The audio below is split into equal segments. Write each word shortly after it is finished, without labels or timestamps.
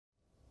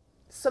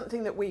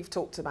Something that we've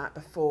talked about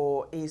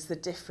before is the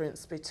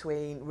difference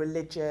between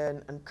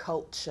religion and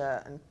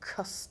culture and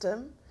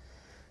custom.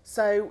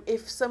 So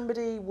if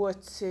somebody were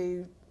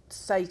to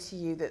say to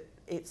you that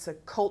it's a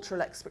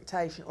cultural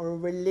expectation or a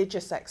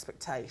religious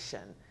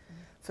expectation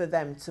for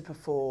them to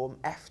perform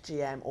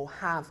FGM or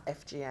have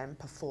FGM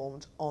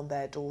performed on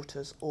their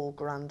daughters or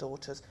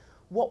granddaughters,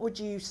 what would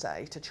you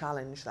say to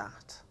challenge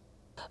that?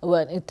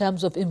 Well, in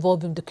terms of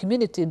involving the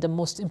community, the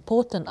most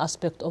important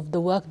aspect of the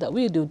work that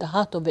we do, the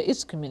heart of it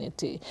is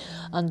community.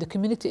 And the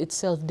community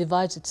itself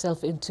divides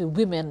itself into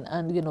women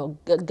and, you know,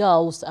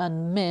 girls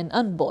and men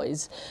and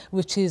boys,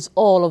 which is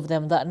all of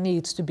them that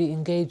needs to be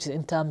engaged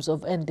in terms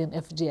of ending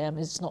FGM.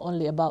 It's not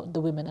only about the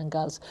women and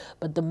girls,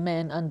 but the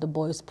men and the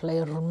boys play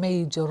a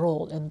major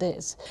role in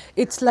this.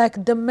 It's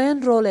like the main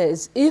role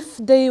is, if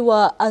they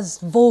were as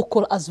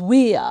vocal as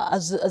we are,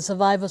 as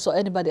survivors or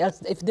anybody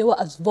else, if they were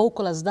as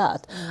vocal as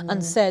that,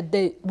 and said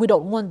we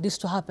don't want this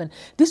to happen,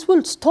 this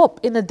will stop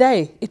in a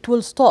day. It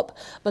will stop,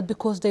 but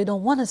because they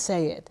don't want to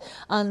say it,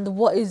 and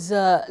what is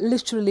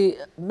literally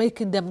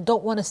making them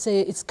don't want to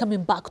say it, it's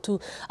coming back to,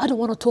 I don't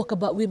want to talk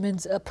about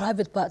women's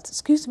private parts.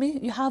 Excuse me,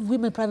 you have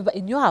women private parts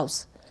in your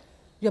house.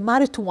 You're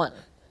married to one.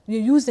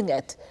 You're using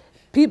it.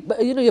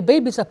 People, you know, your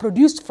babies are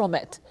produced from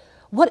it.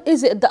 What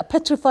is it that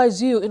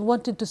petrifies you in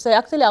wanting to say,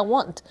 actually, I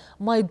want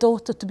my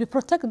daughter to be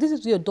protected? This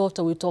is your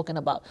daughter we're talking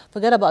about.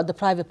 Forget about the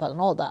private part and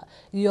all that.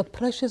 Your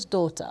precious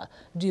daughter.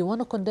 Do you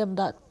want to condemn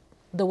that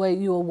the way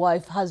your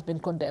wife has been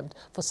condemned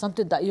for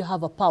something that you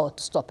have a power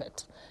to stop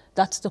it?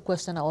 That's the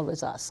question I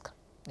always ask.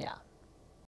 Yeah.